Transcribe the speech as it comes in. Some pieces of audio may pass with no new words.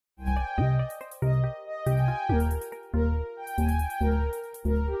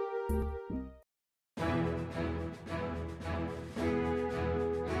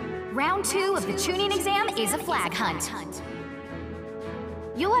Round 2 of the tuning exam is a flag hunt.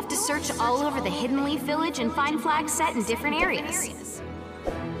 You'll have to search all over the Hidden Leaf Village and find flags set in different areas.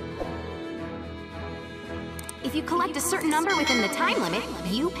 If you collect a certain number within the time limit,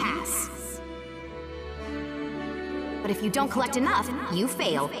 you pass. But if you don't collect enough, you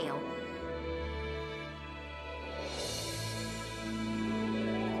fail.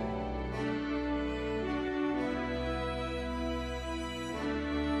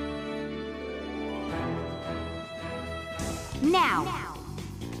 Now,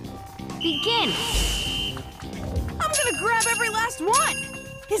 begin! I'm gonna grab every last one!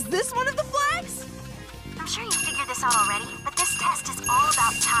 Is this one of the flags? I'm sure you figured this out already, but this test is all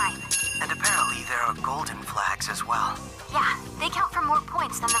about time. And apparently there are golden flags as well. Yeah, they count for more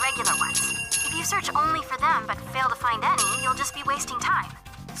points than the regular ones. If you search only for them but fail to find any, you'll just be wasting time.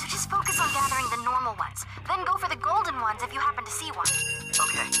 So just focus on gathering the normal ones, then go for the golden ones if you happen to see one.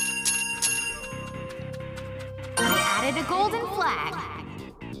 Okay. I added a golden flag.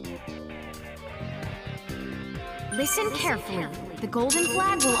 Listen carefully. The golden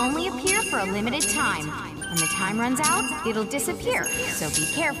flag will only appear for a limited time. When the time runs out, it'll disappear, so be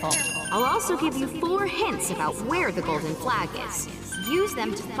careful. I'll also give you 4 hints about where the golden flag is. Use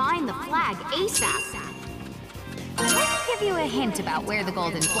them to find the flag ASAP. Let me give you a hint about where the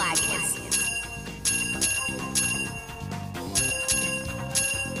golden flag is.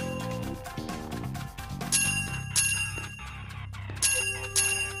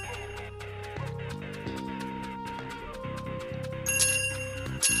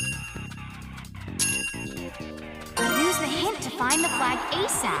 Use the hint to find the flag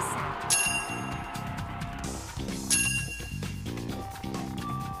ASAP.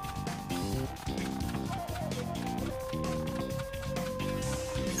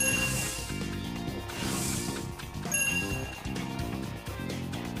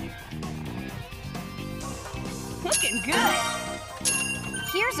 Looking good!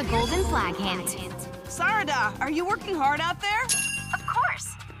 Here's a golden flag hint. Sarada, are you working hard out there? Of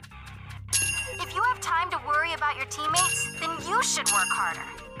course. If you have time to worry about your teammates, then you should work harder.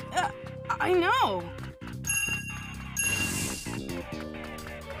 I know.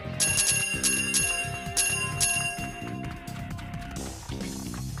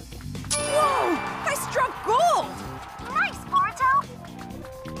 Whoa! I struck gold! Nice, Boruto!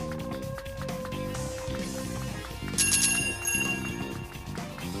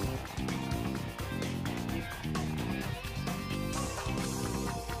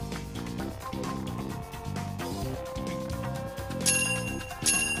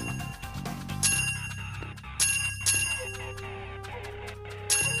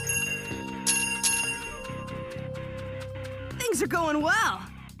 Things are going well.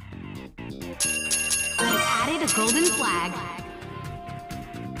 I added a golden flag.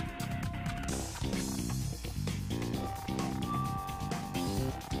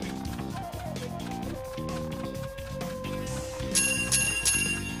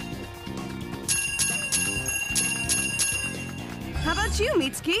 How about you,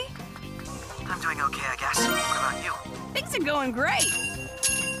 Mitsuki? I'm doing okay, I guess. What about you? Things are going great.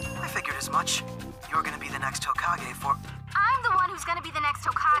 I figured as much. You're gonna be the next Hokage for... I'm the one who's gonna be the next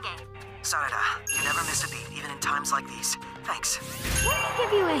Hokage. Sarada, you never miss a beat, even in times like these. Thanks. Let me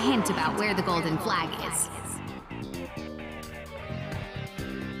give you a hint about where the golden flag is.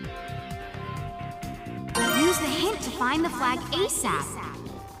 Use the hint to find the flag ASAP.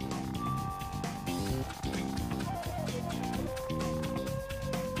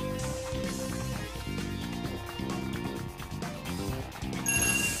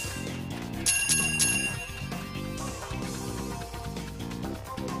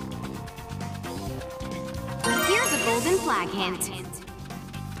 Here's a golden flag hint.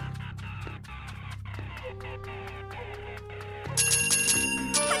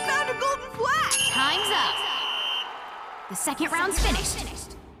 I found a golden flag! Time's up. The second round's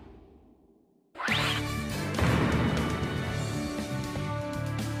finished.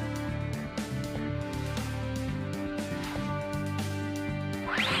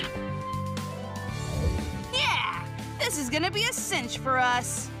 Yeah! This is gonna be a cinch for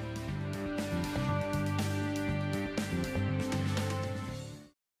us.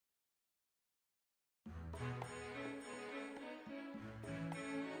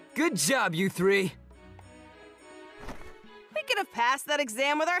 Good job, you three. We could have passed that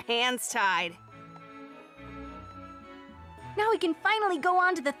exam with our hands tied. Now we can finally go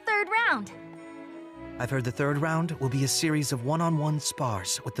on to the third round. I've heard the third round will be a series of one-on-one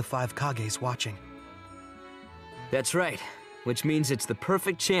spars with the 5 Kages watching. That's right, which means it's the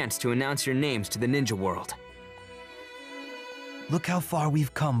perfect chance to announce your names to the ninja world. Look how far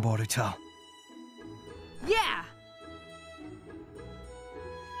we've come, Boruto. Yeah!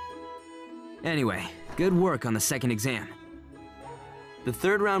 Anyway, good work on the second exam. The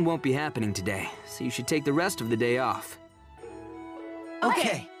third round won't be happening today, so you should take the rest of the day off.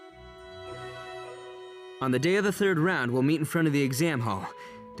 Okay. On the day of the third round, we'll meet in front of the exam hall.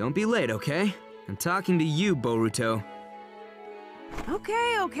 Don't be late, okay? I'm talking to you, Boruto.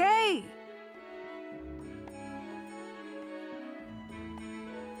 Okay, okay.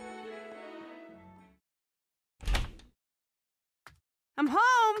 I'm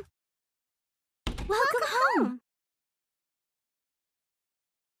home! Welcome home.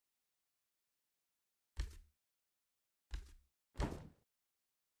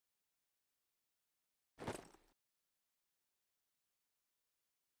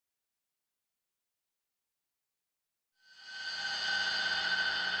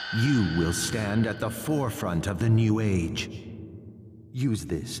 You will stand at the forefront of the new age. Use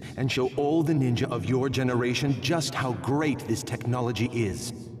this and show all the ninja of your generation just how great this technology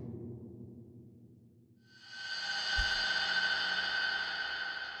is.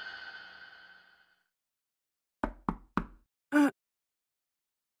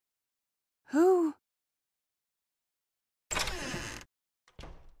 Who?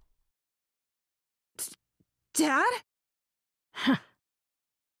 Dad?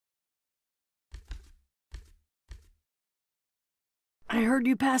 I heard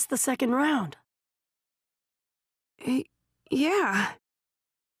you passed the second round. Yeah.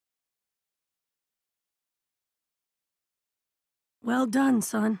 Well done,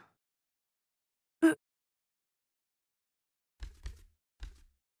 son.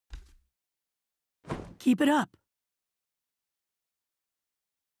 Keep it up.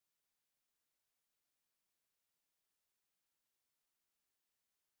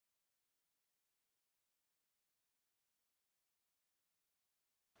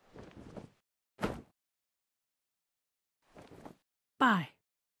 Bye.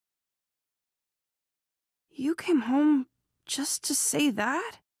 You came home just to say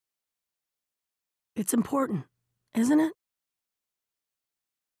that? It's important, isn't it?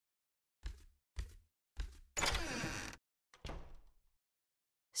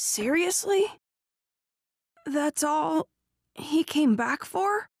 Seriously? That's all he came back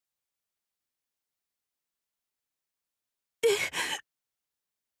for?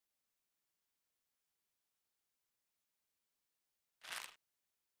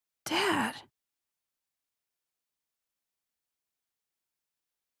 Dad.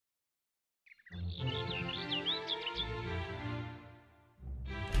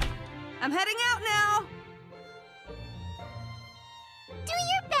 I'm heading out now! Do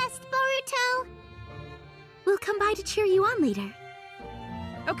your best, Boruto. We'll come by to cheer you on later.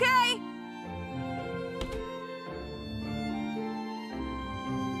 Okay!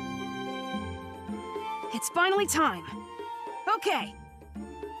 It's finally time. Okay.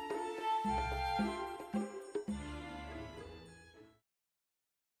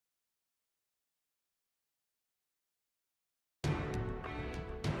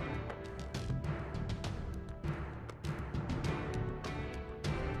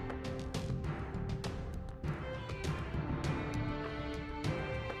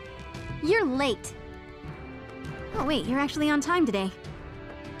 You're late. Oh wait, you're actually on time today.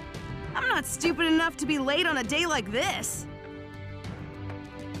 I'm not stupid enough to be late on a day like this.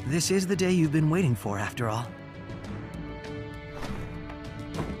 This is the day you've been waiting for, after all.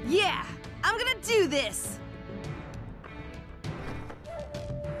 Yeah, I'm gonna do this.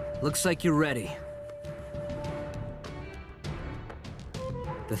 Looks like you're ready.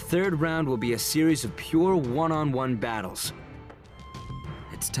 The third round will be a series of pure one-on-one battles.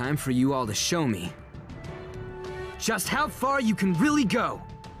 It's time for you all to show me just how far you can really go.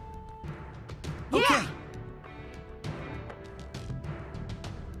 Yeah. Okay.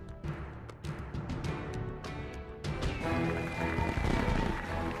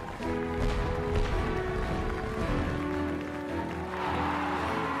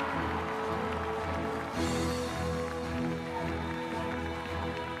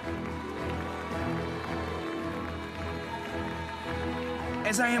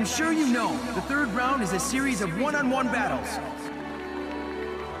 As I am sure you know, the third round is a series of one-on-one battles.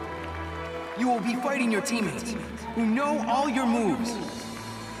 You will be fighting your teammates, who know all your moves.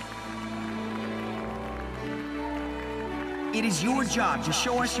 It is your job to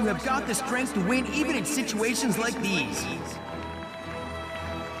show us you have got the strength to win even in situations like these.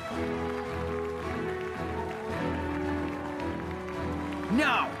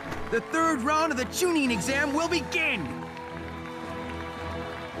 Now, the third round of the Chunin exam will begin!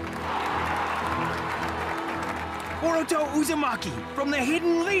 Boruto Uzumaki from the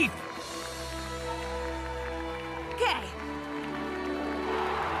Hidden Leaf! Okay.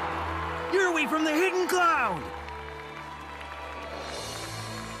 Yuri from the Hidden Cloud!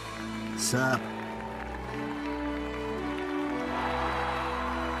 Sup?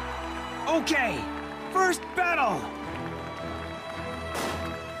 Okay, first battle!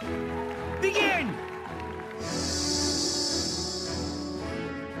 Begin!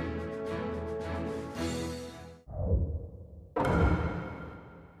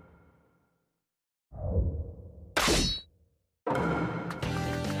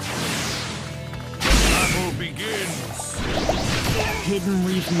 Battle begins! Hidden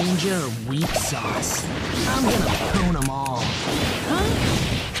Leaf Ninja or Weak Sauce? I'm gonna pwn them all.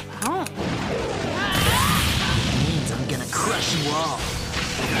 Oh. Means I'm gonna crush you all.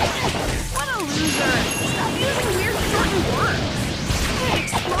 What a loser! Stop using weird certain words! An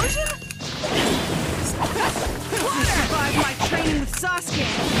explosion? Water! Survived my training with Sasuke!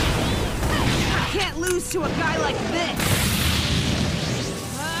 I can't lose to a guy like this!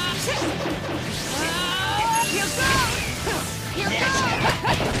 Here goes! Here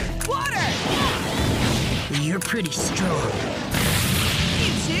goes! Water! You're pretty strong.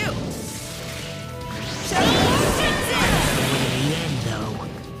 You too! Shadow Jutsu! In the end, though.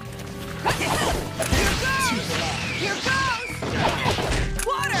 Here goes! Here goes!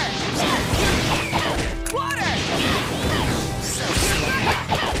 Water! Water!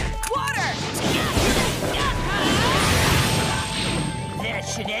 Water! That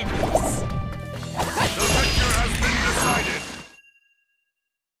should end this. The victor has been decided!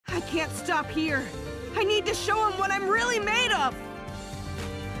 I can't stop here. I need to show him what I'm really made of!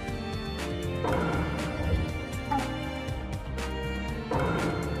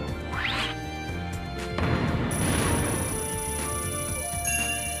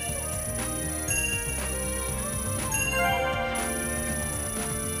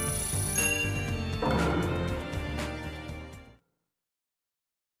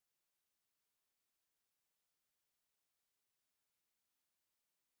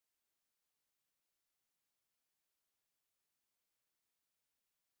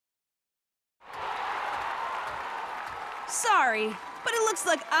 Sorry, but it looks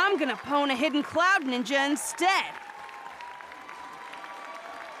like I'm gonna pwn a Hidden Cloud Ninja instead.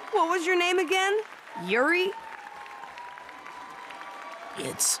 What was your name again? Yuri?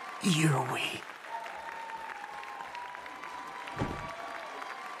 It's Yuri.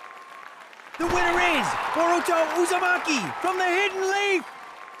 The winner is Boruto Uzumaki from the Hidden Leaf!